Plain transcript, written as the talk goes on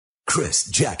Chris,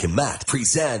 Jack, and Matt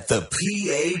present the PAB,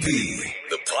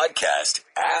 the podcast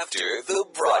after the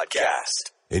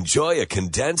broadcast. Enjoy a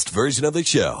condensed version of the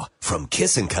show from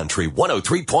Kissin' Country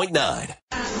 103.9.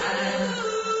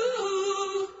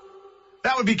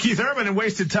 That would be Keith Urban and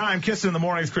Wasted Time. Kissin' in the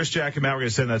Mornings. Chris, Jack, and Matt. We're going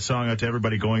to send that song out to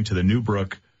everybody going to the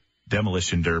Newbrook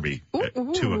Demolition Derby at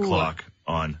 2 o'clock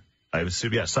on, I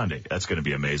assume, Sunday. That's going to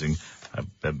be amazing.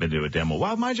 I've been to a demo.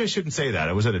 Well, mind you, I shouldn't say that.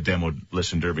 I was at a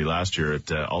demolition derby last year at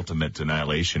Ultimate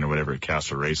Annihilation or whatever at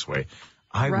Castle Raceway.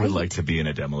 I would like to be in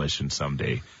a demolition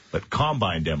someday, but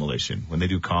combine demolition, when they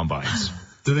do combines.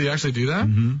 Do they actually do that?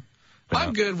 Mm-hmm.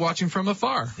 I'm good watching from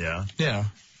afar. Yeah? Yeah.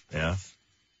 Yeah.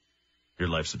 Your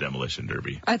life's a demolition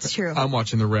derby. That's true. I'm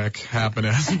watching the wreck happen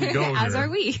as we go As here. are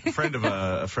we. A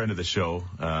friend of the show,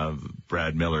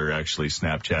 Brad Miller, actually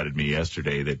Snapchatted me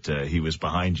yesterday that he was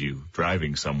behind you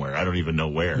driving somewhere. I don't even know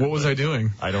where. What was I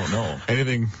doing? I don't know.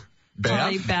 Anything bad?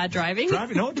 Probably bad driving.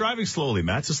 Driving slowly.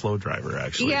 Matt's a slow driver,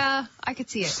 actually. Yeah, I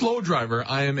could see it. Slow driver.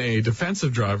 I am a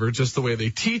defensive driver, just the way they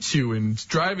teach you in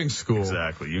driving school.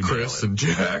 Exactly. You Chris nail it. and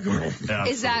Jack.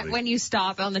 Is that when you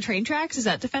stop on the train tracks? Is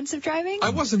that defensive driving?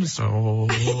 I wasn't let's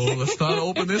not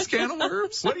open this can of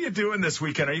worms. What are you doing this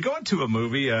weekend? Are you going to a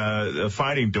movie,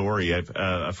 Finding Dory?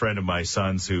 A friend of my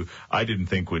son's who I didn't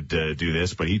think would do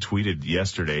this, but he tweeted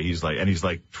yesterday. He's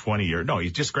like 20 years. No, he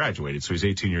just graduated, so he's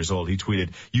 18 years old. He tweeted,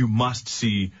 "You must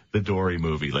see the Dory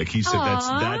movie." Like he said, that's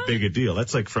that big a deal.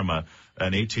 That's like from an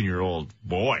 18-year-old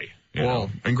boy. You know?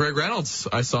 And Greg Reynolds,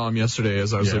 I saw him yesterday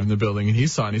as I was leaving the building, and he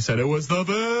saw it, and he said it was the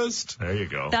best. There you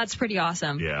go. That's pretty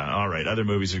awesome. Yeah, all right. Other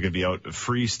movies are going to be out.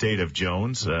 Free State of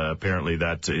Jones. Apparently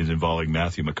that is involving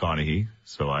Matthew McConaughey.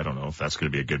 So I don't know if that's going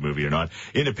to be a good movie or not.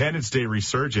 Independence Day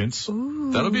Resurgence.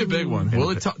 Ooh. That'll be a big one.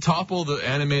 Will it topple the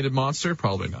animated monster?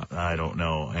 Probably not. I don't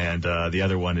know. And the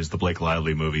other one is the Blake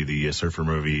Lively movie, the surfer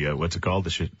movie. What's it called? The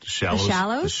Shallows? The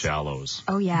Shallows? The Shallows.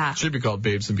 Oh, yeah. It should be called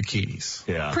Babes in Bikinis.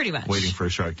 Yeah. Pretty much. Waiting for a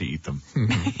shark to eat them.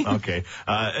 Okay.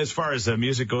 As far as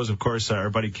music goes, of course, our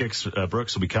buddy Kix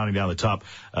Brooks will be counting down the top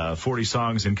 40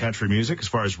 songs in country music. As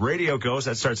far as radio goes,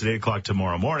 that starts at 8 o'clock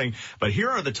tomorrow morning. But here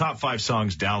are the top 5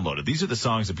 songs downloaded. These are the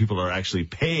songs that people are actually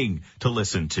paying to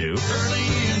listen to.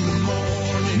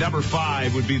 Number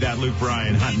 5 would be that Luke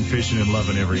Bryan, Hunting, Fishing, and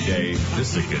Loving Every Day.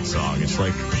 This is a good song. It's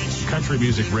like country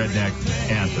music redneck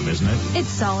anthem, isn't it? It's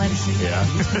solid. Yeah.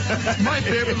 My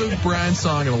favorite Luke Bryan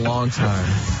song in a long time.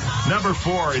 Number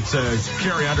 4, it's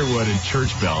Carrie Underwood and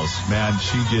Church Bells. Man,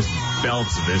 she just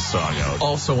belts this song out.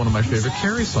 Also one of my favorite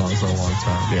Carrie songs in a long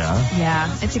time. Yeah?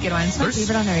 Yeah, it's a good one. It's my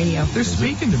favorite on the radio. They're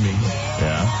speaking to me.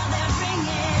 Yeah.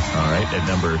 All right, at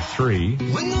number 3,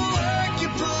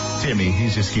 Timmy, he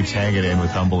just keeps hanging in with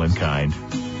Humble and Kind.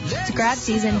 It's a grad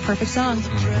season. Perfect song.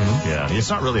 Yeah, it's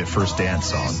not really a first dance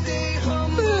song.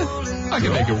 I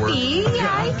can make it work.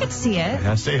 Yeah, you could see it.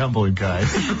 Yeah, stay humble and kind.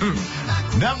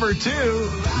 Number 2,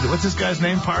 what's this guy's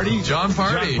name? Party? John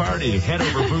Party. John Party. Head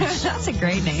Over Boots. That's a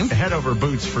great name. Head Over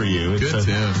Boots for You. It's Good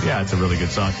tune. Yeah, it's a really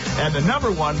good song. And the number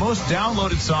 1 most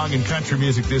downloaded song in country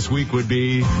music this week would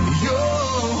be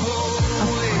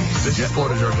This is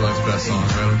Florida Georgia Line's best song.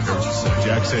 I don't care what you say.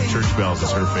 Jack said Church Bells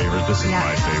is her favorite. This is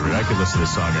my favorite. I could listen to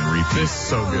this song and repeat. This is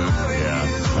so good.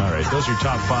 Yeah. All right. Those are your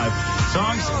top 5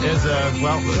 songs.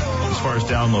 As far as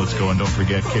downloads go, and don't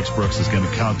forget, Kix Brooks is going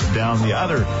to count down the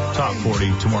other top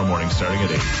 40 tomorrow morning starting at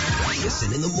 8.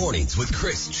 Kissin' in the Mornings with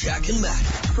Chris, Jack, and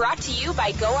Matt. Brought to you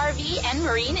by Go RV and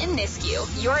Marine in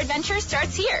Nisku. Your adventure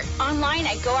starts here. Online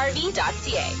at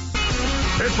GoRV.ca.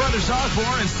 There's Brothers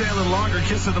Osborne and Stay a Little Longer.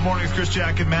 Kiss in the Mornings, Chris,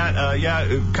 Jack, and Matt.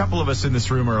 A couple of us in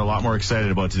this room are a lot more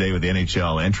excited about today with the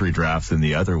NHL entry draft than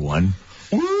the other one.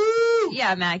 Woo!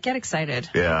 Yeah, Matt, get excited.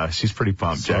 Yeah, she's pretty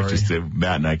pumped. Sorry. Jack,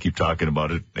 Matt and I keep talking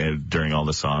about it during all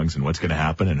the songs and what's going to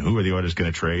happen and who are the Oilers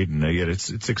going to trade. And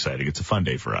it's exciting. It's a fun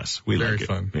day for us. We Very like it.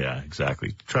 fun. Yeah,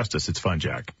 exactly. Trust us. It's fun,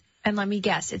 Jack. And let me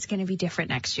guess, it's going to be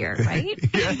different next year, right?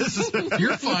 Yes.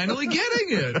 You're finally getting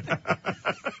it.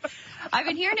 I've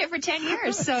been hearing it for 10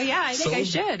 years, so yeah, I think I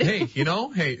should.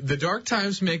 Hey, the dark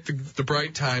times make the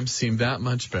bright times seem that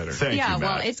much better. Thank you, Matt.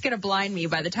 Well, it's going to blind me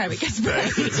by the time it gets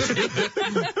bright.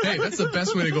 Hey, that's the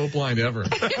best way to go blind ever.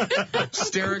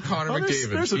 Stare at Connor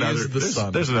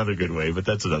McDavid. There's another good way, but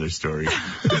that's another story.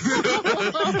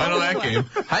 I know that game.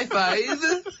 High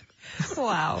five.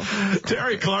 Wow.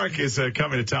 Terry Clark is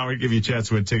coming to town. We're going to give you a chance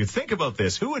to win tickets. Think about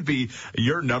this. Who would be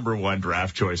your number one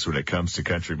draft choice when it comes to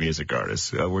country music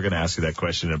artists? We're going to ask you that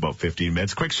question in about 15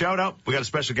 minutes. Quick shout out. We got a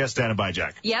special guest standing by,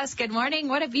 Jack. Yes, good morning.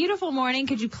 What a beautiful morning.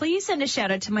 Could you please send a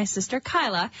shout out to my sister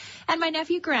Kyla and my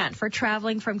nephew Grant for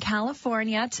traveling from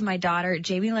California to my daughter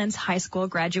Jamie Lynn's high school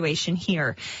graduation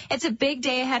here. It's a big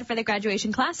day ahead for the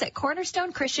graduation class at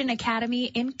Cornerstone Christian Academy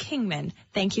in Kingman.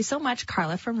 Thank you so much,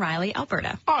 Carla from Riley,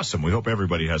 Alberta. Awesome. We hope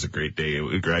everybody has a great day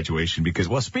at graduation because,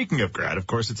 well, speaking of grad, of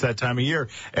course, it's that time of year.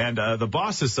 And the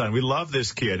boss's son, we love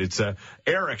this kid. It's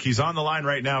Eric. He's on the line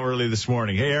right now early this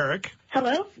morning. Hey, Eric.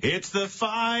 Hello? It's the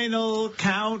final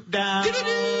countdown.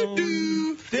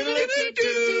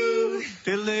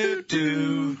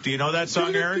 Do you know that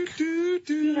song, Eric?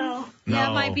 No.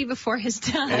 Yeah, it might be before his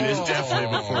time. It is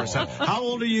definitely before his time. How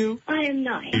old are you? I am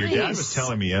 9. Your dad was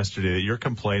telling me yesterday that you're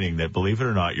complaining that, believe it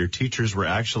or not, your teachers were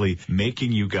actually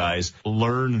making you guys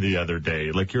learn the other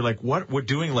day. Like, you're like, what? We're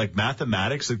doing like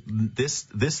mathematics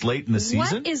this late in the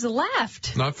season? What is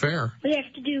left? Not fair. We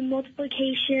have to do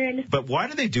multiplication. But why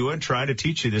do they do it trying to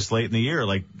teach you this late in the year?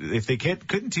 Like, if they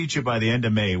couldn't teach you by the end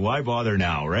of May, why bother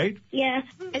now, right? Yeah.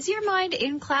 Is your mind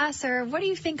in class, or what do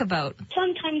you think about?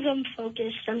 Sometimes I'm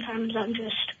focused. Sometimes I'm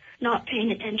just not paying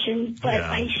attention. But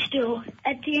Yeah. I still,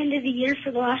 at the end of the year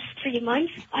for the last 3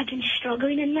 months, I've been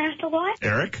struggling in math a lot.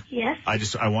 Eric? Yes.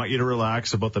 I want you to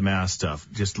relax about the math stuff.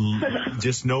 Just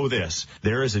know this.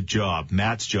 There is a job,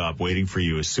 Matt's job, waiting for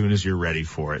you as soon as you're ready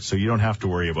for it. So you don't have to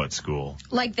worry about school.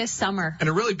 Like this summer. And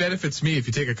it really benefits me if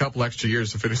you take a couple extra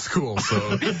years to finish school.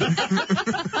 So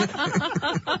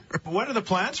What are the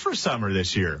plans for summer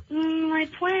this year? My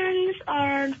plans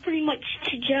are pretty much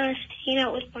to just hang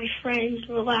out with my friends,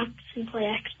 relax, and play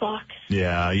Xbox.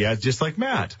 Yeah, just like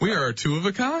Matt. we are two of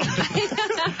a kind.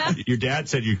 Your dad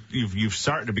said you've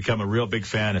started to become a real big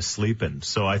fan of sleeping.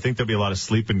 So I think there'll be a lot of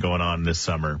sleeping going on this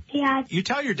summer. Yeah. You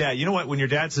tell your dad, you know what, when your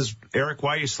dad says, Eric,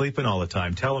 why are you sleeping all the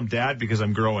time? Tell him, Dad, because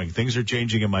I'm growing. Things are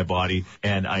changing in my body,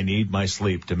 and I need my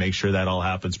sleep to make sure that all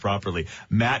happens properly.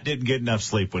 Matt didn't get enough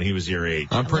sleep when he was your age.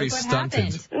 I'm pretty Look what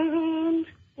stunted. happened.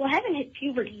 Well, I haven't hit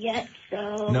puberty yet,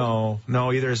 so... No,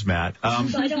 either is Matt. So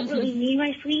I don't really need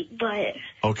my sleep, but...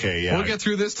 Okay, yeah. We'll get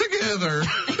through this together.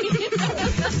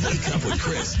 Wake up with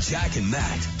Chris, Jack, and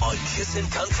Matt on Kissin'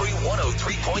 Country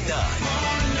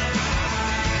 103.9.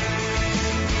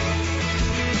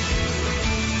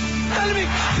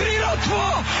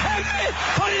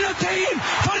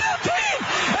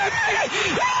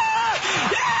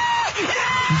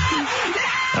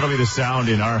 That'll be the sound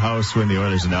in our house when the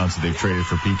Oilers announce that they've traded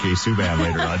for PK Subban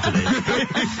later on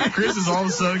today. Chris is all of a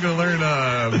sudden going to learn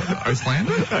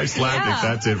Icelandic? Icelandic, Yeah.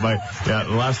 that's it.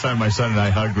 The last time my son and I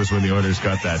hugged was when the Oilers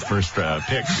got that first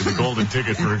pick, the golden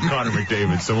ticket for Connor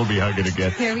McDavid, so we'll be hugging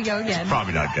again. Here we go again.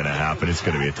 Probably not going to happen. It's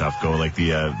going to be a tough go. Like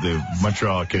the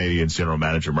Montreal Canadiens general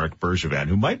manager, Mark Bergevin,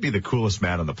 who might be the coolest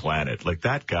man on the planet. Like,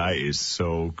 that guy is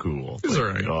so cool. He's all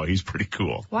right. Oh, he's pretty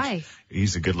cool. Why?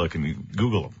 He's a good looking,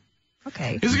 Google him.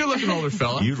 Okay. He's a good-looking older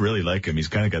fella. You'd really like him. He's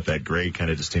kind of got that gray, kind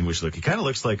of distinguished look. He kind of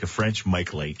looks like a French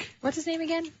Mike Lake. What's his name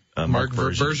again? Mark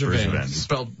Bergevin, Bergevin.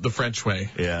 spelled the French way.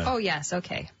 Yeah. Oh, yes.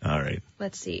 Okay. All right.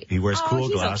 Let's see. He wears cool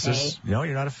he's glasses. Okay. No,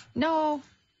 you're not No.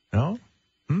 no?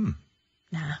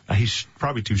 Nah. He's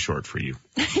probably too short for you.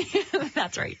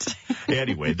 That's right.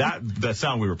 Anyway, that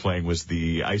sound we were playing was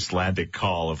the Icelandic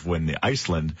call of when the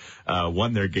Iceland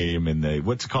won their game in the,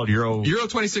 what's it called, Euro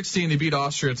 2016. They beat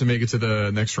Austria to make it to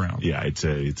the next round. Yeah, it's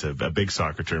a big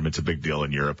soccer term. It's a big deal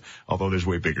in Europe, although there's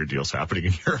way bigger deals happening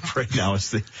in Europe right now.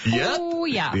 It's the Oh,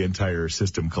 yeah. the entire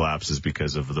system collapses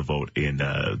because of the vote in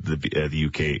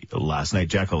the UK last night.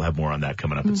 Jack will have more on that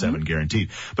coming up at 7,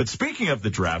 guaranteed. But speaking of the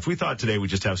draft, we thought today we'd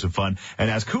just have some fun and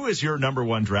ask, who is your number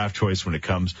one draft choice when it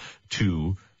comes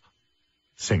to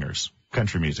singers,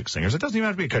 country music singers? It doesn't even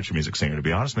have to be a country music singer, to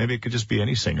be honest. Maybe it could just be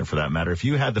any singer for that matter. If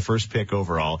you had the first pick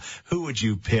overall, who would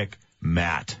you pick?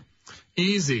 Matt.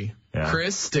 Easy. Yeah.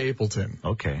 Chris Stapleton.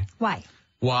 Okay. Why?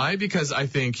 Why? Because I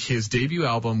think his debut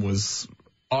album was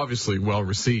obviously well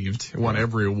received, won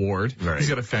every award. Right. He's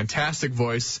got a fantastic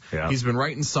voice. Yeah. He's been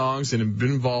writing songs and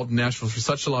been involved in Nashville for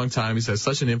such a long time. He's had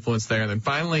such an influence there. And then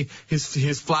finally,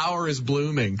 his flower is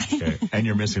blooming. Okay. And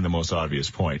you're missing the most obvious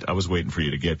point. I was waiting for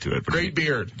you to get to it. But Great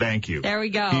beard. Thank you. There we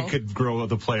go. He could grow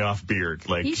the playoff beard.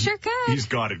 Like, He sure could. He's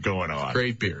got it going on.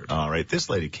 Great beard. All right. This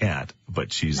lady can't,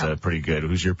 but she's No. pretty good.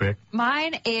 Who's your pick?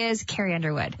 Mine is Carrie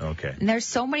Underwood. Okay. And there's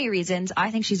so many reasons.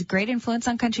 I think she's a great influence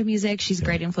on country music. She's a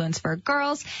great influence for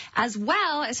girls, as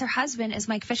well as her husband is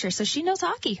Mike Fisher. So she knows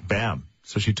hockey. Bam.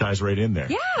 So she ties right in there.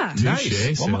 Yeah. Nice.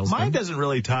 Touche, Well, salesman. mine doesn't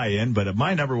really tie in, but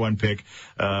my number one pick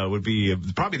would be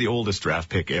probably the oldest draft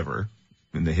pick ever.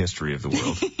 in the history of the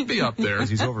world. Be up there.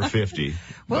 He's over 50.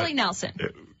 Willie Nelson.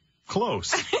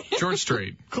 Close. George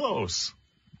Strait. Close.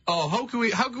 Oh, how can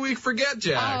we forget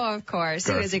Jack? Oh, of course.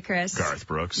 Who is it, Chris? Garth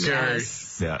Brooks.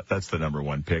 Yes. Yeah, that's the number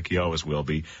one pick. He always will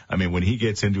be. I mean, when he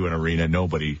gets into an arena,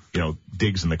 nobody,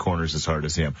 digs in the corners as hard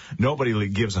as him. Nobody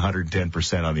gives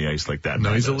 110% on the ice like that.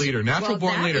 No, he's a leader. Natural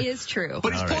born leader. That is true.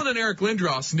 But he's pulling an Eric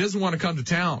Lindros and doesn't want to come to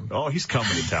town. Oh, he's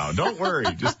coming to town. Don't worry.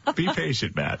 Just be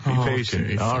patient, Matt. Be patient.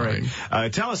 Okay, all fine.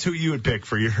 right. Tell us who you would pick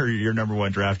for your number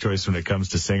one draft choice when it comes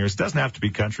to singers. Doesn't have to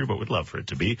be country, but we'd love for it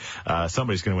to be.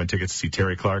 Somebody's going to win tickets to see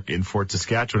Terry Clark in Fort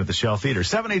Saskatchewan at the Shell Theater.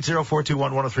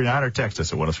 780-421-1039 or text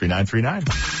us at 103939.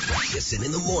 Kissin'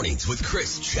 in the mornings with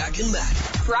Chris, Jack, and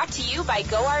Matt. Brought to you by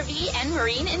Go RV and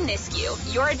Marine in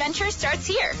Nisku. Your adventure starts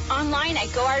here. Online at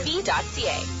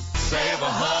GoRV.ca. Save a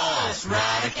horse,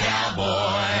 ride a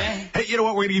cowboy. Hey, you know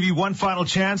what? We're going to give you one final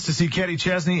chance to see Kenny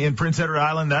Chesney in Prince Edward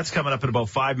Island. That's coming up in about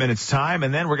 5 minutes' time.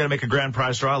 And then we're going to make a grand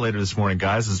prize draw later this morning,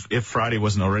 guys, as if Friday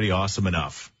wasn't already awesome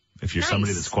enough. If you're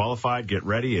somebody that's qualified, get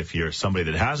ready. If you're somebody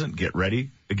that hasn't, get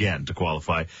ready again to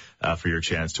qualify for your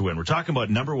chance to win. We're talking about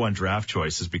number one draft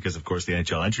choices because, of course, the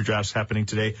NHL entry draft's happening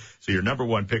today. So your number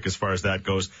one pick as far as that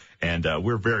goes. And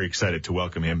we're very excited to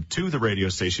welcome him to the radio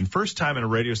station. First time in a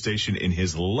radio station in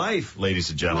his life,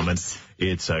 ladies and gentlemen.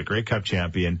 It's Grey Cup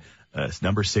champion. It's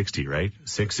number 60, right?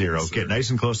 60. Get nice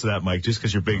and close to that mic. Just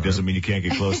because you're big doesn't mean you can't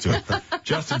get close to it.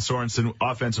 Justin Sorensen,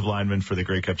 offensive lineman for the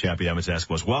Grey Cup champion Edmonton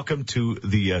Eskimos. Welcome to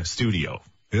the studio.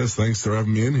 Yes, thanks for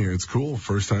having me in here. It's cool.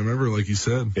 First time ever, like you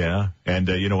said. Yeah. And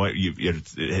you know what?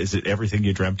 Is it everything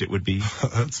you dreamt it would be?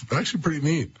 That's actually pretty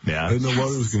neat. Yeah. I didn't know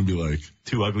what it was going to be like.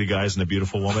 Two ugly guys and a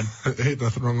beautiful woman. Hey,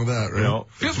 nothing wrong with that, right?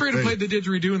 Feel free to play the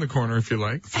didgeridoo in the corner if you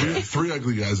like. Three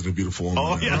ugly guys and a beautiful woman.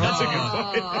 Oh, yeah, that's a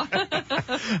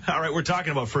good point. All right, we're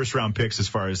talking about first-round picks as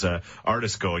far as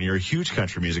artists go, and you're a huge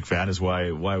country music fan is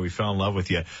why we fell in love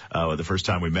with you the first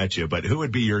time we met you. But who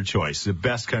would be your choice, the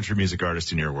best country music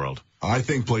artist in your world? I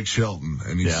think Blake Shelton,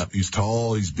 and he's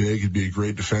tall, he's big, he'd be a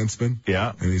great defenseman.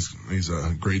 Yeah. And he's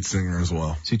a great singer as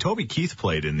well. See, Toby Keith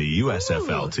played in the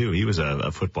USFL, too. He was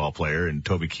a football player, and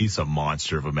Toby Keith's a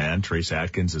monster of a man. Trace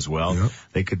Atkins as well. Yep.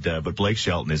 They could, but Blake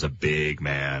Shelton is a big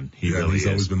man. He really he's is.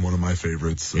 always been one of my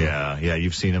favorites. So. Yeah,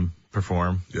 you've seen him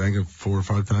perform. Yeah, I think 4 or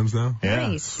 5 times now. Yeah.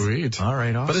 Nice. Sweet. All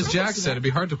right, awesome. But as Jack said, it'd be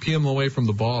hard to pee him away from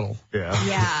the bottle. Yeah.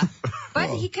 Yeah.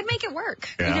 But he could make it work.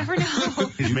 Yeah. You never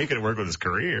know. He's making it work with his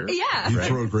career. Yeah. He'd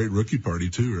throw a great rookie party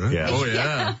too, right? Yeah. Oh,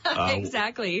 yeah.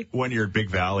 Exactly. One year at Big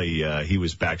Valley, he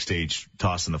was backstage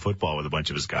tossing the football with a bunch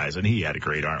of his guys, and he had a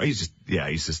great arm. He's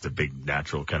just a big,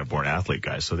 natural, kind of born athlete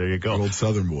guy. So there you go. Old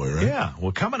Southern boy, right? Yeah.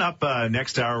 Well, coming up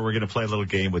next hour, we're going to play a little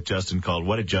game with Justin called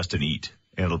What Did Justin Eat?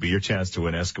 And it'll be your chance to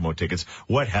win Eskimo tickets.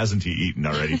 What hasn't he eaten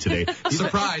already today?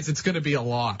 Surprise, it's going to be a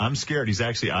lot. I'm scared. He's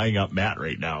actually eyeing up Matt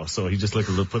right now. So he just put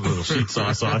a little sheet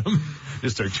sauce on him.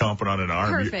 Just start chomping on an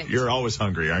arm. Perfect. You're always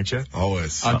hungry, aren't you?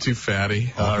 Always. I'm too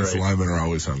fatty. Offensive linemen are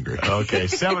always hungry. Okay,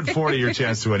 7:40, your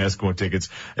chance to win Eskimo tickets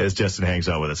as Justin hangs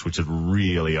out with us, which is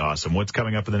really awesome. What's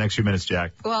coming up in the next few minutes,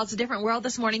 Jack? Well, it's a different world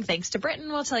this morning thanks to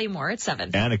Britain. We'll tell you more at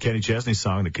 7. And a Kenny Chesney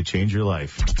song that could change your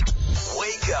life.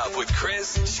 Wake up with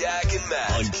Chris, Jack, and Matt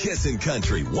on Kissin'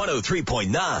 Country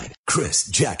 103.9. Chris,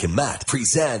 Jack, and Matt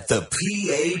present the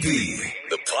PAB,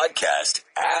 the podcast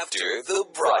after the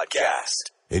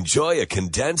broadcast. Enjoy a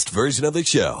condensed version of the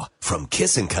show from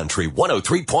Kissin' Country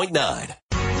 103.9.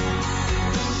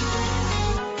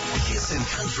 Kissin'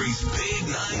 Country's Big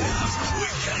Night Out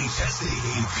with Kenny Chesney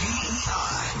in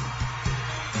PEI.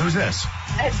 Who's this?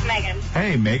 It's Megan.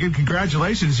 Hey, Megan,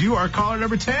 congratulations. You are caller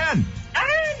number 10.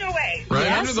 No way. Right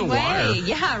Yes under the way. wire.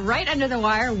 Yeah, right under the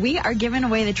wire. We are giving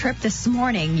away the trip this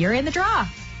morning. You're in the draw.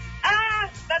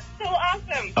 That's so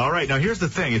awesome. All right, now here's the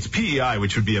thing. It's PEI,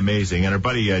 which would be amazing. And our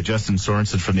buddy Justin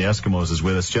Sorensen from the Eskimos is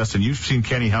with us. Justin, you've seen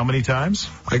Kenny how many times?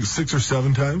 Like 6 or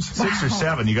 7 times. 6 or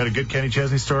 7. You got a good Kenny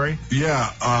Chesney story? Yeah,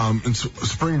 in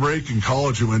spring break in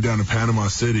college, we went down to Panama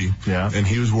City. Yeah. And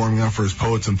he was warming up for his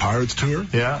Poets and Pirates tour.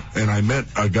 Yeah. And I met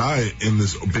a guy in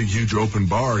this big, huge open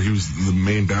bar. He was the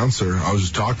main bouncer. I was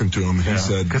just talking to him. And he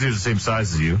said, because he was the same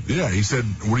size as you. yeah, he said,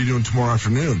 what are you doing tomorrow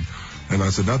afternoon? And I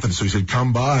said, nothing. So he said,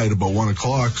 come by at about 1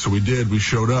 o'clock. So we did. We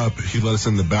showed up. He let us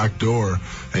in the back door.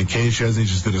 And Kenny Chesney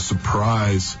just did a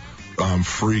surprise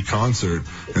free concert.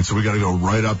 And so we got to go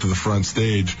right up to the front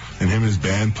stage. And him and his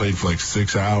band played for like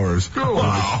 6 hours. Oh,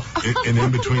 wow. And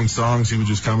in between songs, he would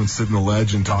just come and sit in the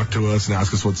ledge and talk to us and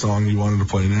ask us what song he wanted to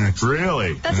play next.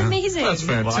 Really? That's amazing. That's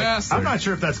fantastic. I'm not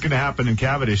sure if that's going to happen in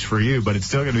Cavendish for you, but it's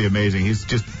still going to be amazing. He's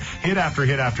just hit after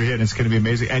hit after hit, and it's going to be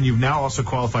amazing. And you've now also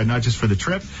qualified not just for the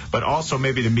trip, but also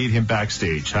maybe to meet him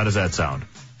backstage. How does that sound?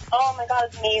 Oh my God,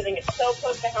 it's amazing. It's so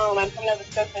close to home. I'm from Nova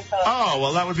Scotia, so. Oh,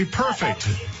 well, that would be perfect.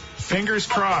 Fingers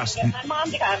crossed. Get my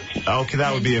mom to come. Okay,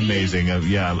 that would be amazing.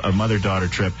 A mother-daughter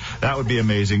trip. That would be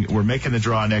amazing. We're making the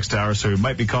draw next hour, so we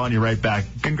might be calling you right back.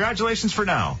 Congratulations for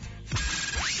now.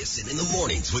 Kissin' in the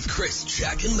mornings with Chris,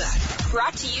 Jack, and Matt.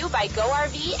 Brought to you by Go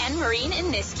RV and Marine in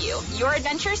Nisku. Your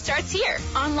adventure starts here.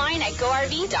 Online at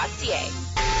GoRV.ca.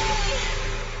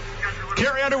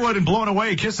 Carrie Underwood and Blown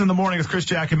Away, Kissing in the Morning with Chris,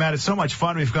 Jack, and Matt. It's so much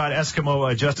fun. We've got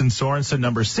Eskimo Justin Sorensen,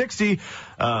 number 60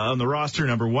 on the roster,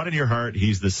 number 1 in your heart.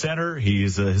 He's the center.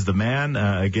 He's the man,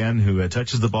 again, who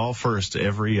touches the ball first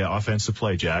every offensive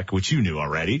play, Jack, which you knew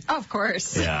already. Of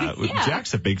course. Yeah. Yeah.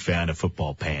 Jack's a big fan of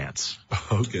football pants.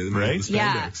 Okay. Right? The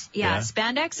Yeah, spandex. yeah,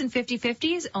 spandex and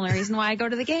 50-50s. Only reason why I go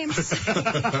to the games.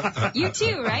 You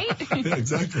too, right? Yeah,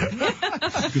 exactly.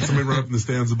 Get somebody run up in the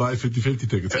stands and buy 50-50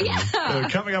 tickets. Yeah.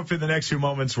 Coming up in the next few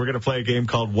moments, we're going to play a game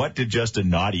called What Did Justin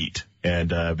Not Eat?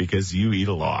 And because you eat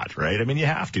a lot, right? I mean, you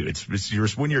have to.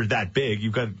 When you're that big,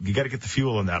 you got to get the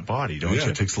fuel in that body, don't you?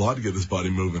 It takes a lot to get this body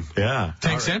moving. Yeah.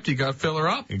 Tank's empty. Got to fill her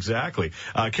up. Exactly.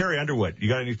 Carrie Underwood. You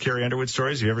got any Carrie Underwood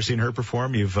stories? Have you ever seen her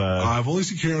perform? I've only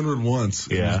seen Carrie Underwood once.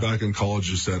 Yeah. It was back in college,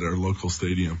 just at our local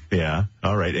stadium. Yeah.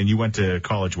 All right. And you went to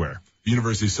college where?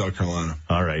 University of South Carolina.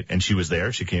 All right. And she was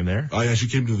there? She came there? Oh, yeah, she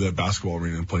came to the basketball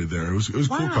arena and played there. It was a cool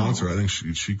Wow. concert. I think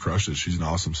she crushed it. She's an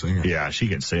awesome singer. Yeah, she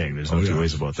can sing. There's no Oh, two yeah.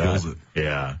 ways about She that. kills it.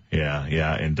 Yeah.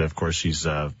 And of course, she's,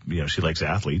 she likes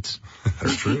athletes.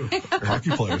 That's true. Hockey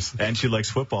players. And she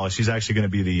likes football. She's actually going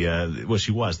to be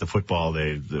she was the football,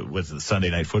 the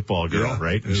Sunday night football girl, Yeah.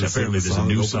 right? Yeah, Apparently the there's a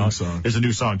new opening song. There's a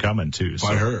new song coming too.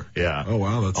 By her? Yeah. Oh,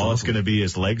 wow, that's all it's awesome. going to be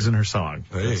is legs in her song.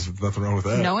 Hey, there's nothing wrong with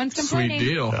that. No one's complaining. Sweet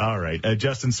deal. All right.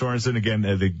 Justin Sorensen, again,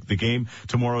 the game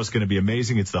tomorrow is going to be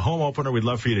amazing. It's the home opener. We'd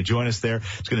love for you to join us there.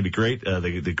 It's going to be great.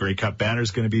 The Grey Cup banner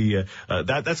is going to be,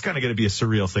 that's kind of going to be a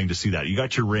surreal thing to see that. You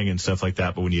got your ring and stuff like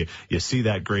that, but when you see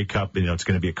that Grey Cup, it's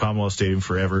going to be at Commonwealth Stadium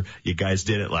forever. You guys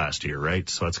did it last year, right?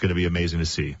 So it's going to be amazing to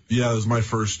see. Yeah, it was my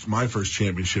first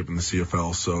championship in the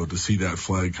CFL, so to see that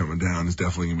flag coming down is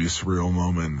definitely going to be a surreal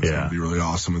moment. It's going to be really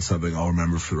awesome and something I'll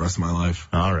remember for the rest of my life.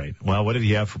 All right. Well, what did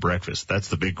he have for breakfast? That's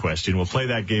the big question. We'll play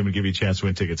that game and give you a chance to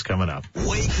win tickets coming up.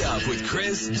 Wake up with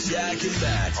Chris, Jack, and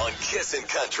Matt on Kissin'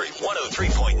 Country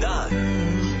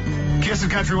 103.9. Kissin'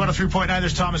 Country 103.9.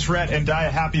 There's Thomas Rhett and Die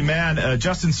a Happy Man.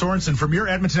 Justin Sorensen from your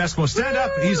Edmonton Eskimo. Stand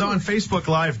up. He's on Facebook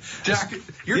Live. Jack,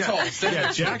 you're tall.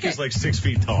 Yeah, Jack is like 6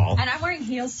 feet tall. And I'm wearing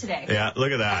heels today. Yeah,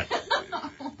 look at that.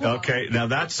 Okay, now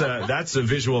that's a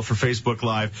visual for Facebook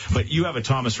Live. But you have a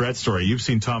Thomas Rhett story. You've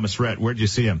seen Thomas Rhett. Where'd you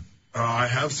see him? I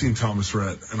have seen Thomas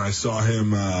Rhett, and I saw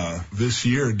him this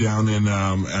year down in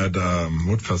at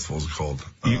what festival is it called?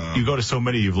 You go to so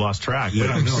many you've lost track. Yeah,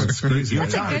 I know, it's crazy. You were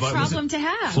That's a talking good about, was problem it to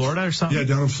have. Florida or something? Yeah,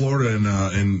 down in Florida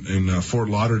in Fort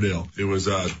Lauderdale. It was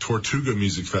a Tortuga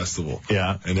Music Festival.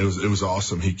 Yeah. And it was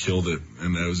awesome. He killed it.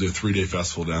 And it was a 3-day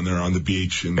festival down there on the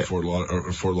beach in Fort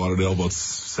Lauderdale, about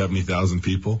 70,000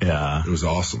 people. Yeah. It was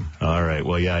awesome. All right.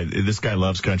 Well, yeah, this guy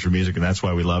loves country music, and that's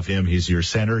why we love him. He's your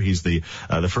center. He's the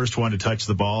first one to touch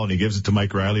the ball, and he gives it to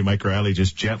Mike Riley. Mike Riley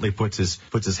just gently puts his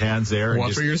hands there.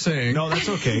 Watch what you're saying. No, that's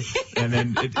okay. And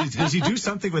then does he do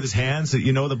something with his hands that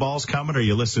you know the ball's coming, or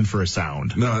you listen for a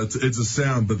sound? No, it's a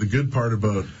sound, but the good part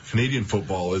about Canadian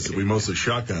football is that we mostly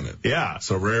shotgun it. Yeah.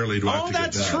 So rarely do I have to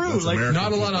that's get that. true. That's Like, American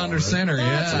Not a lot football, under right? center, I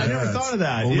yeah. never thought of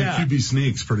that. Only Yeah. QB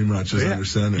sneaks pretty much is under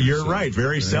center. You're so, right.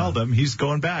 Very seldom. He's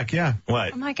going back. Yeah.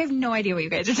 What? I'm like, I have no idea what you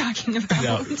guys are talking about.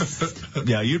 Yeah.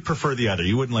 Yeah, you'd prefer the other.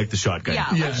 You wouldn't like the shotgun.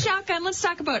 Yeah, Yeah. let's shotgun. Let's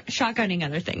talk about shotgunning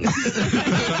other things.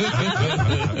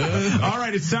 All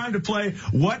right, it's time to play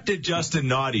What Did Justin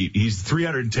Not Eat? He's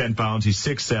 310 pounds. He's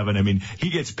 6'7". I mean, he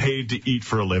gets paid to eat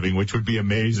for a living, which would be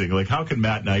amazing. Like, how can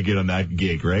Matt and I get on that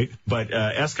gig, right? But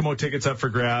Eskimo tickets up for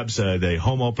grabs. The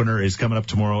home opener is coming up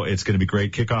tomorrow. It's going to be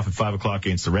great. Kickoff at 5 o'clock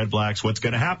against the Red Blacks. What's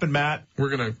going to happen, Matt?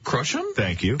 We're going to crush him?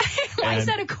 Thank you. Why is And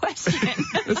that a question?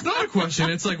 It's not a question.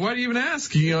 It's like, why do you even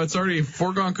ask? It's already a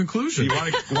foregone conclusion. you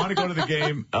want to go to the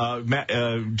game?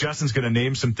 Justin's going to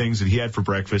name some things that he had for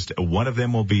breakfast. One of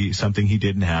them will be something he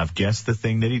didn't have. Guess the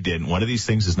thing that he didn't. One of these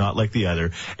things is not like the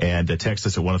other. And text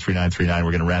us at 103939.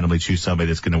 We're going to randomly choose somebody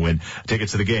that's going to win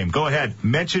tickets to the game. Go ahead.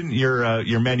 Mention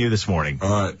your menu this morning. All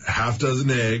right, half dozen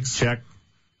eggs. Check.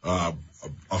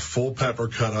 A full pepper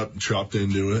cut up and chopped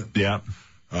into it. Yeah.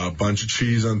 A bunch of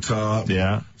cheese on top.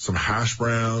 Yeah. Some hash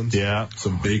browns. Yeah.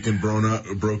 Some bacon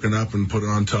broken up and put it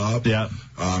on top. Yeah.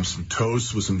 Some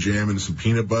toast with some jam and some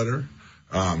peanut butter.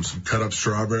 some cut up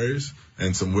strawberries,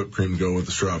 and some whipped cream to go with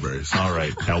the strawberries. All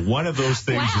right. Now, one of those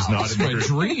things is not That's in my the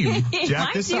dream.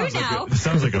 Jack, this Mine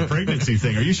sounds like a pregnancy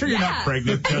thing. Are you sure you're not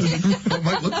pregnant? It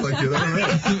might look like it.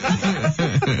 I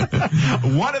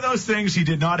don't know. One of those things he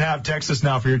did not have. Text us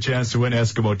now for your chance to win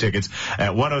Eskimo tickets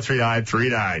at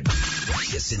 103939.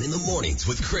 Kissin' in the mornings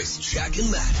with Chris, Jack, and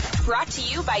Matt. Brought to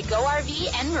you by Go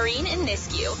RV and Marine in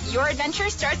Nisku. Your adventure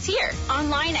starts here.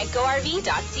 Online at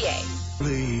GoRV.ca.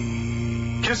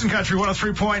 Kissin' Country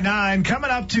 103.9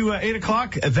 coming up to 8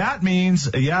 o'clock. That means,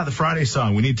 the Friday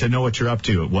song. We need to know what you're up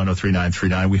to at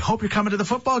 103939. We hope you're coming to the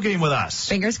football game with us.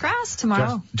 Fingers crossed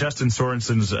tomorrow. Justin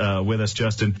Sorensen's with us.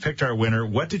 Justin, picked our winner.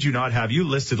 What did you not have? You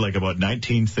listed like about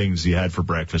 19 things you had for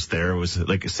breakfast there. It was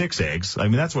like 6 eggs. I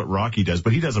mean, that's what Rocky does,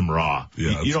 but he does them raw.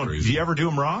 Yeah, that's crazy. Do you ever do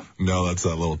them raw? No, that's a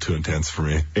little too intense for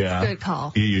me. Yeah. Good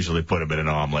call. You usually put them in an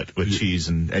omelet with cheese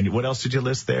and what else did you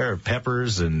list there?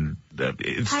 Peppers and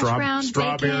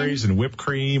strawberries and whipped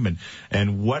cream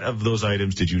and what of those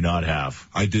items did you not have?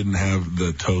 I didn't have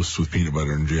the toast with peanut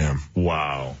butter and jam.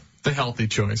 Wow. The healthy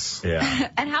choice. Yeah.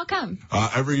 And how come?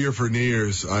 Every year for New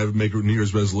Year's, I make a New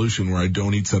Year's resolution where I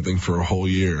don't eat something for a whole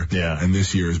year. Yeah. And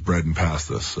this year is bread and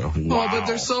pasta. So. Wow. Oh, but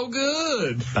they're so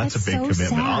good. That's a big so commitment.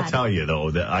 sad. I'll tell you though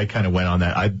that I kind of went on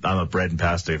that. I'm a bread and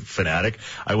pasta fanatic.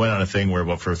 I went on a thing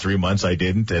where for 3 months I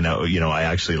didn't, and I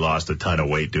actually lost a ton of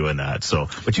weight doing that. So,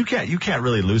 but you can't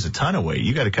really lose a ton of weight.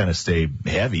 You got to kind of stay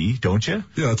heavy, don't you?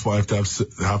 Yeah, that's why I have to have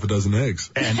half a dozen eggs.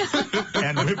 And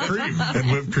whipped cream.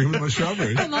 And whipped cream with my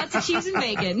strawberries. And lots of cheese and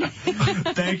bacon.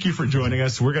 Thank you for joining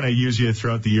us. We're going to use you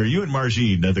throughout the year. You and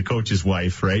Margine, the coach's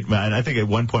wife, right? And I think at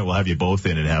one point we'll have you both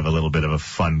in and have a little bit of a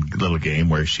fun little game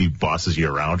where she bosses you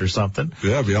around or something.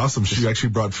 Yeah, it'd be awesome. She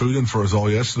actually brought food in for us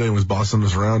all yesterday and was bossing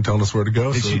us around, telling us where to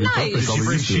go. Did she, perfect. did I'll she be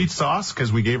bring used to it. sheet sauce?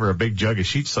 Because we gave her a big jug of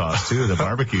sheet sauce, too, the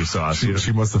barbecue sauce.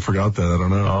 She must have forgot that. I don't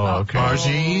know. Oh, okay.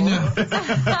 Margine.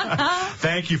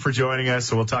 Thank you for joining us.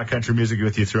 So we'll talk country music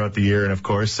with you throughout the year. And, of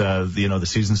course, the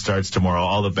season starts tomorrow.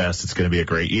 All the best. It's going to be a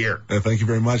great year. Thank you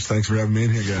very much. Thanks for having me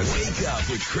in here, guys. Wake up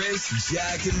with Chris,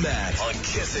 Jack, and Matt on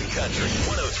Kissin' Country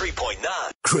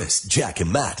 103.9. Chris, Jack,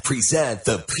 and Matt present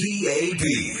the PAB,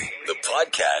 the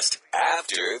podcast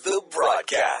after the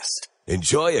broadcast.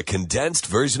 Enjoy a condensed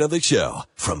version of the show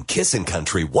from Kissin'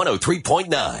 Country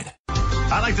 103.9.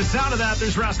 I like the sound of that.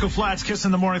 There's Rascal Flatts, Kiss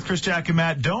in the Morning with Chris, Jack, and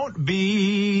Matt. Don't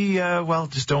be,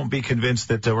 just don't be convinced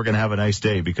that we're going to have a nice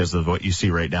day because of what you see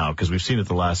right now, because we've seen it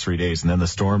the last 3 days, and then the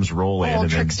storms roll in, and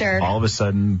trickster. then all of a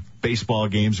sudden, baseball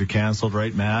games are canceled,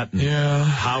 right, Matt? And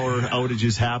power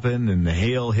outages happen, and the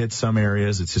hail hits some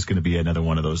areas. It's just going to be another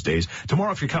one of those days.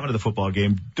 Tomorrow, if you're coming to the football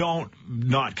game, don't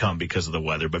not come because of the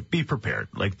weather, but be prepared.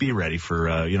 Like, be ready for,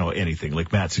 anything.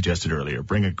 Like Matt suggested earlier,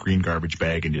 bring a green garbage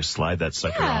bag and just slide that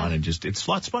sucker on, and it's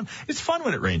lots of fun. It's fun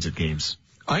when it rains at games.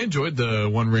 I enjoyed the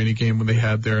one rainy game when they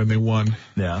had there and they won.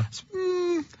 Yeah.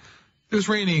 It was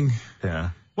raining. Yeah.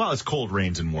 Well, it's cold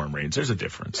rains and warm rains. There's a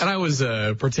difference. And I was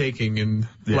partaking in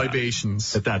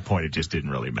libations. At that point, it just didn't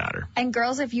really matter. And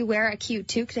girls, if you wear a cute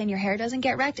toque, then your hair doesn't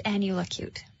get wrecked and you look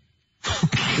cute.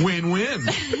 Win-win.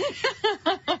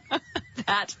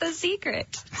 That's the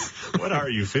secret. What are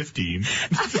you, 15?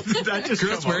 That just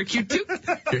Girls wear a cute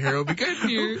toque. Your hair will be good.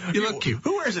 You look cute.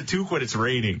 Who wears a toque when it's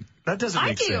raining? That doesn't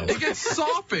make sense. It gets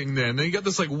sopping then. Then you got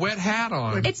this wet hat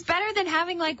on. It's better than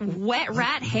having wet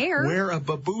rat hair. Wear a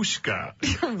babushka.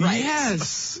 Right.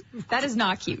 Yes. That is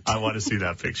not cute. I want to see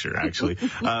that picture, actually.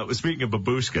 Speaking of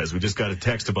babushkas, we just got a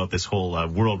text about this whole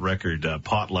world record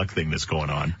potluck thing that's going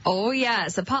on. Oh,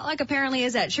 yes. The potluck apparently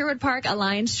is at Sherwood Park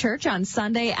Alliance Church on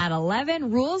Sunday at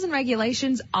 11. Rules and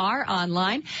regulations are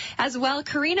online. As well,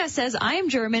 Karina says, I am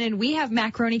German and we have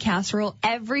macaroni casserole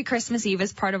every Christmas Eve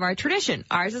as part of our tradition.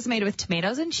 Ours is made with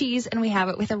tomatoes and cheese, and we have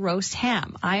it with a roast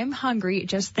ham. I am hungry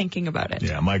just thinking about it.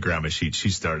 Yeah, my grandma, she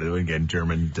started, again,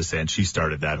 German descent. She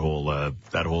started that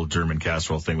whole German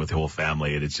casserole thing with the whole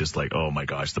family, and it's just like, oh my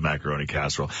gosh, the macaroni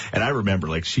casserole. And I remember,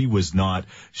 she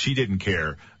didn't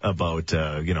care about,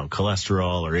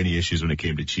 cholesterol or any issues when it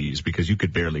came to cheese, because you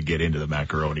could barely get into the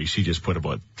macaroni. She just put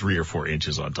about 3 or 4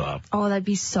 inches on top. Oh, that'd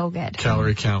be so good.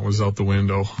 Calorie count was out the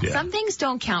window. Yeah. Some things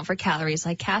don't count for calories,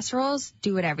 like casseroles.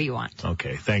 Do whatever you want.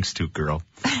 Okay, thanks, Toque girl.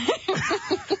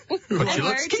 But she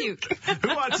looks cute.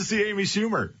 Who wants to see Amy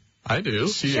Schumer? I do.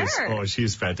 She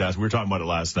is fantastic. We were talking about it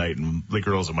last night, and the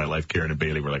girls in my life, Karen and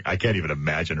Bailey, were like, I can't even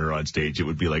imagine her on stage. It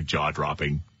would be like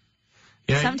jaw-dropping.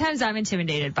 Yeah. Sometimes I'm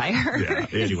intimidated by her. Yeah.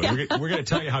 Anyway, we're going to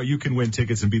tell you how you can win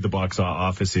tickets and beat the box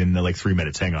office in 3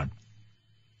 minutes. Hang on.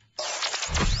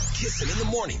 Kissin' in the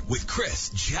Morning with Chris,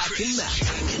 Jack, and Matt.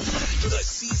 The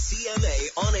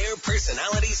CCMA On-Air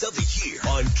Personalities of the Year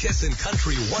on Kissin'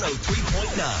 Country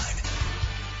 103.9.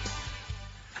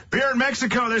 Beer in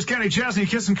Mexico. There's Kenny Chesney,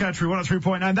 Kissin' Country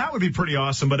 103.9. That would be pretty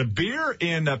awesome. But a beer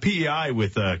in PEI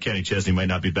with Kenny Chesney might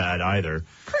not be bad either.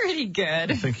 Pretty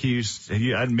good. I think he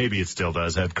maybe it still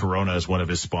does, had Corona as one of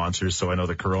his sponsors. So I know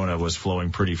the Corona was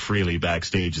flowing pretty freely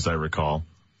backstage, as I recall.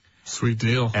 Sweet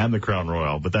deal. And the Crown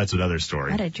Royal, but that's another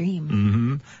story. What a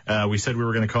dream. We said we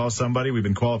were going to call somebody. We've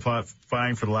been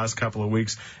qualifying for the last couple of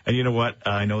weeks. And you know what?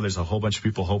 I know there's a whole bunch of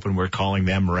people hoping we're calling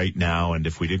them right now. And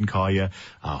if we didn't call you,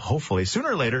 hopefully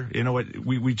sooner or later, you know what?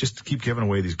 We just keep giving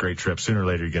away these great trips. Sooner or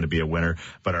later, you're going to be a winner.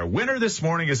 But our winner this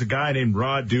morning is a guy named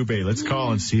Rod Dubé. Let's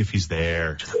call and see if he's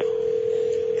there. Answer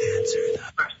the...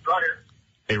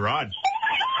 Hey, Rod.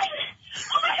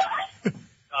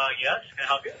 Yes, can I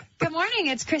help you? Good morning.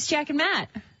 It's Chris, Jack, and Matt.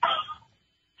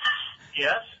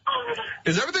 Yes.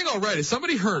 Is everything all right? Is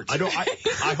somebody hurt?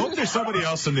 I hope there's somebody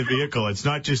else in the vehicle. It's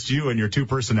not just you and your two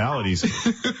personalities.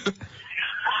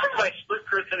 My split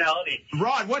personality.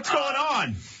 Rod, what's going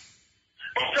on?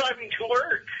 I'm driving to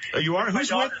work. You are?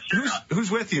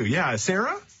 Who's with you? Yeah,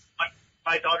 Sarah?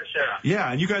 My daughter, Sarah.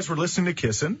 Yeah, and you guys were listening to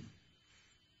Kissin'?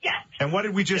 Yes. And what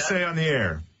did we just say on the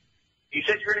air? You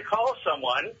said you were going to call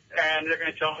someone, and they're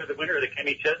going to tell me the winner of the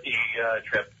Kenny Chesney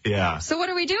trip. Yeah. So what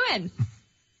are we doing?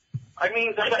 I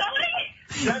mean, that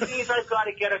means I've got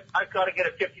to get a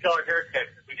 $50 haircut.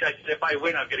 Because if I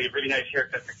win, I'm getting a really nice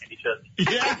haircut for Kenny Chesney.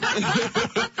 Yeah.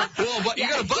 Well, but you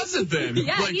got to buzz it then.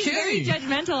 Yeah, like he's Kenny. very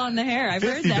judgmental on the hair. I've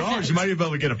heard that. $50, you might be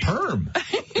able to get a perm.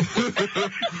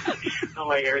 Oh,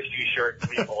 my hair is too short to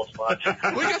be a bald spot.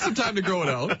 We got some time to grow it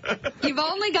out. You've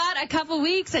only got a couple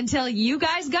weeks until you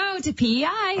guys go to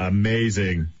PEI.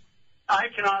 Amazing. I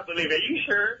cannot believe it. Are you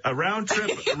sure? A round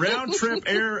trip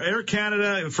Air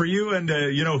Canada for you, and who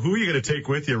are you going to take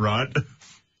with you, Rod?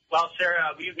 Well,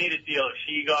 Sarah, we made a deal. If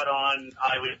she got on,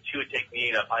 she would take me.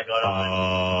 And if I got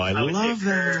on, I love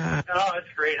that. Oh, it's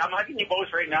great. I'm hugging you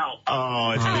both right now.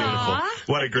 Oh, it's beautiful.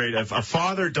 What a great, a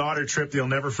father-daughter trip you'll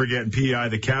never forget in PEI,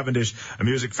 the Cavendish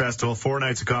Music Festival, 4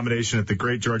 nights accommodation at the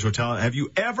Great George Hotel. Have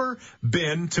you ever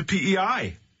been to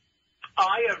PEI?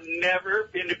 I have never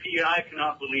been to PEI. I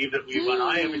cannot believe that we won.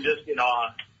 I am just in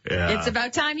awe. Yeah. It's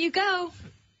about time you go.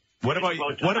 What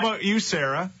about you,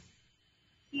 Sarah?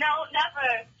 No,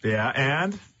 never. Yeah,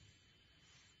 and?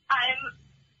 I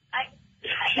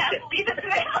can't believe it's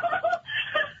available.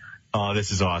 Oh,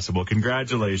 this is awesome. Well,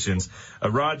 congratulations.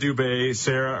 Rod Dubé,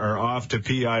 Sarah are off to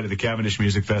PEI to the Cavendish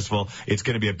Music Festival. It's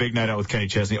going to be a big night out with Kenny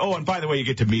Chesney. Oh, and by the way, you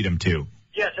get to meet him, too.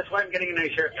 Yes, that's why I'm getting a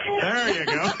nice haircut. There you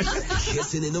go.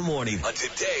 Kissin' in the morning on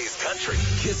today's country.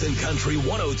 Kissin' Country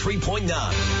 103.9.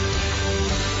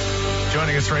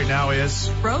 Joining us right now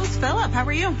is Rose Phillip. How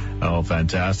are you? Oh,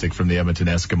 fantastic, from the Edmonton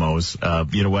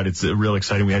Eskimos. You know what? It's real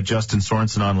exciting. We had Justin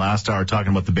Sorensen on last hour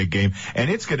talking about the big game, and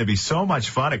it's going to be so much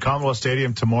fun at Commonwealth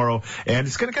Stadium tomorrow. And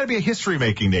it's going to be a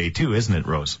history-making day too, isn't it,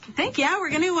 Rose? I think, yeah. We're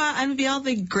going to unveil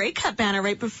the Grey Cup banner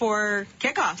right before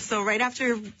kickoff. So right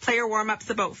after player warm-ups,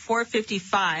 about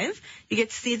 4:55, you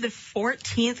get to see the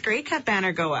 14th Grey Cup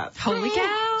banner go up. Holy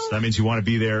cow! So that means you want to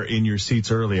be there in your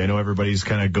seats early. I know everybody's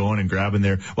kind of going and grabbing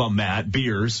their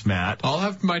Matt. I'll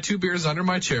have my 2 beers under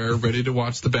my chair, ready to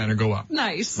watch the banner go up.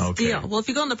 Nice. Okay. Deal. Well, if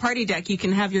you go on the party deck, you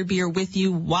can have your beer with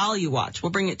you while you watch.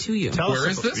 We'll bring it to you. Where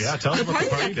is this? Yeah, tell us about the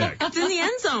party deck. It's in the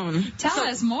end zone. Tell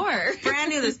us more. Brand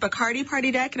new, this Bacardi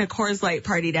party deck and a Coors Light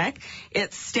party deck.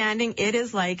 It's standing. It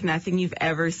is like nothing you've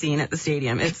ever seen at the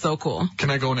stadium. It's so cool.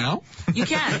 Can I go now? You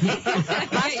can.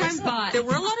 Last time, there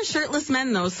were a lot of shirtless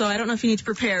men, though, so I don't know if you need to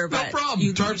prepare. But no problem.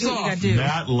 You Tarps do what you off. gotta do.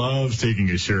 Matt loves taking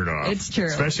his shirt off. It's true.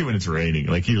 Especially when it's raining.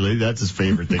 That's his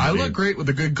favorite thing. I look great with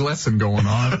a good glisten going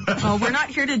on. Oh, we're not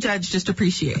here to judge, just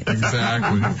appreciate.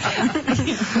 Exactly.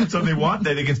 So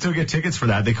they can still get tickets for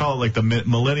that. They call it like the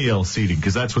millennial seating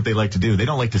because that's what they like to do. They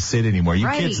don't like to sit anymore. You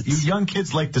young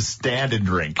kids like to stand and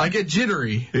drink. I get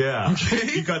jittery. Yeah.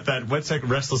 Okay. You got that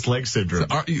restless leg syndrome.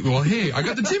 Well, hey, I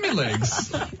got the Jimmy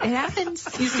legs. It happens.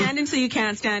 You stand until you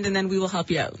can't stand, and then we will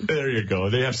help you out. There you go.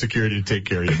 They have security to take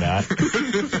care of you, Matt.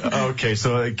 Okay,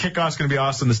 so kickoff's going to be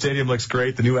awesome. The stadium looks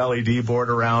great. The new LED board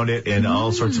around it and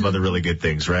all sorts of other really good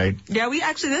things, right? Yeah,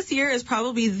 this year is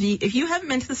probably if you haven't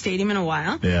been to the stadium in a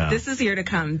while, this is the year to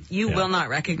come. You will not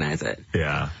recognize it.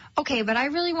 Yeah. Okay, but I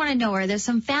really want to know, are there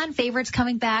some fan favorites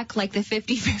coming back, like the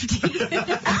 50-50?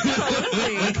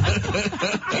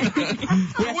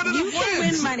 Yes, you can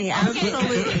win money. funny.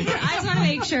 Absolutely. I just want to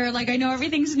make sure, like, I know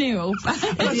everything's new. I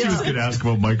thought she was going to ask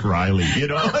about Mike Riley, you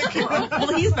know?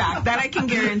 Well, he's back. That I can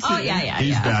guarantee. Oh, yeah.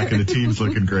 He's back, and the team's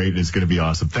looking great, and it's going to be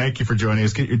awesome. Thank you for joining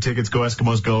us. Get your tickets. Go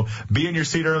Eskimos Go. Be in your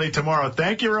seat early tomorrow.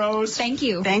 Thank you, Rose. Thank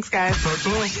you. Thanks, guys.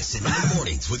 Listen in the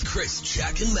mornings with Chris,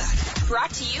 Jack, and Matt.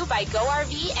 Brought to you by Go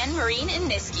RV and Marine in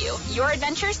Nisku. Your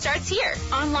adventure starts here.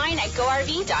 Online at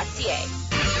GoRV.ca.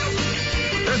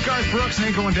 There's Garth Brooks.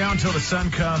 Ain't going down till the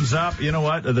sun comes up. You know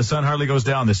what? The sun hardly goes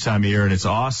down this time of year, and it's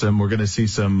awesome. We're going to see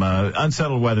some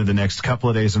unsettled weather the next couple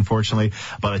of days, unfortunately.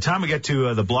 By the time we get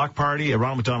to the block party,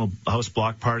 Ronald McDonald House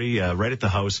block party, right at the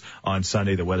house on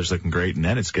Sunday, the weather's looking great, and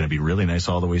then it's going to be really nice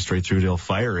all the way straight through till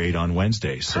Fire Aid on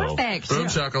Wednesday. So, perfect. Boom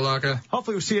shakalaka.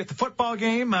 hopefully we'll see you at the football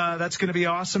game. That's going to be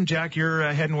awesome. Jack,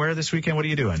 you're heading where this weekend? What are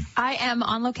you doing? I am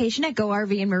on location at Go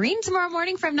RV and Marine tomorrow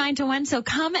morning from 9 to 1, so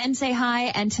come and say hi.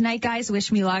 And tonight, guys,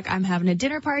 wish me luck. I'm having a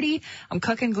dinner party. I'm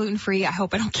cooking gluten-free. I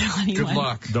hope I don't kill anyone. Good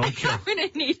luck. Don't kill. I'm going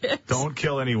to need it. Don't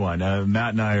kill anyone.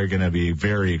 Matt and I are going to be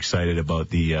very excited about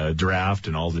the draft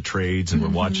and all the trades, and we're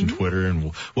watching Twitter.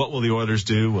 And what will the Oilers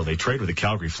do? Will they trade with the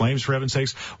Calgary Flames, for heaven's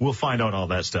sakes? We'll find out all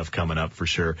that stuff coming up for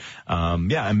sure.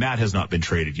 And Matt has not been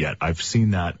traded yet. I've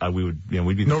seen that. We'd be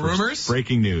the No first. rumors?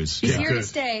 Breaking news. He's Yeah. here to good.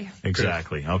 stay.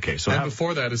 Exactly. Okay. So And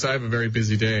before that is I have a very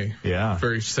busy day. Yeah.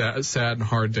 Very sad and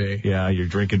hard day. Yeah, you're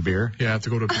drinking beer. Yeah, I have to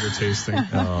go to a beer tasting.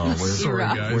 Oh, Sorry,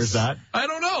 guys. Where's that? I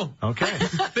don't know. Okay.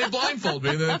 They blindfold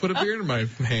me and then they put a beer in my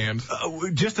hand.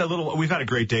 Just a little, we've had a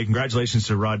great day. Congratulations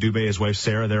to Rod Dubé, his wife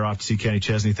Sarah. They're off to see Kenny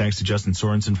Chesney. Thanks to Justin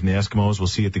Sorensen from the Eskimos. We'll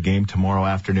see you at the game tomorrow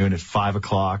afternoon at 5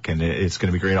 o'clock, and it's going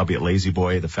to be great. I'll be at Lazy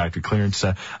Boy, the factory clearance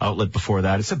outlet before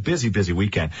that. It's a busy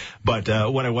weekend. But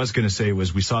what I was going to say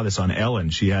was we saw this on Ellen.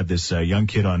 She had this young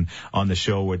kid on the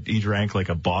show where he drank like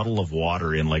a bottle of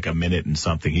water in like a minute and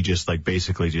something. He just like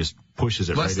basically just pushes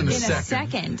it Less right than in a the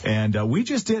second. And we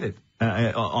just did it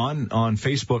on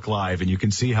Facebook Live, and you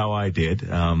can see how I did.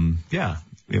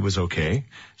 It was okay.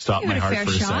 Stopped my heart for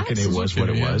a second. It was what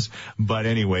it was. But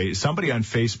anyway, somebody on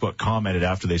Facebook commented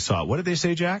after they saw it. What did they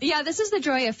say, Jack? Yeah, this is the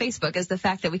joy of Facebook, is the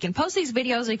fact that we can post these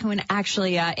videos, we can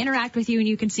actually interact with you, and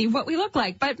you can see what we look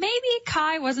like. But maybe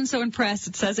Kai wasn't so impressed.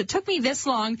 It says, it took me this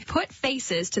long to put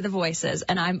faces to the voices,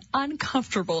 and I'm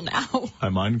uncomfortable now.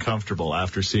 I'm uncomfortable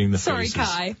after seeing the Sorry, faces.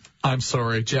 Kai. I'm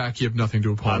sorry, Jack. You have nothing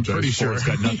to apologize for. I'm pretty sure it's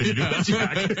got nothing to do with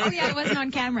Jack. Oh, yeah, it wasn't on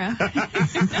camera. Kissing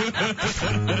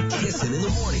in the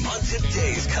morning on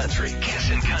today's country.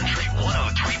 Kissin' Country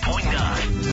 103.9.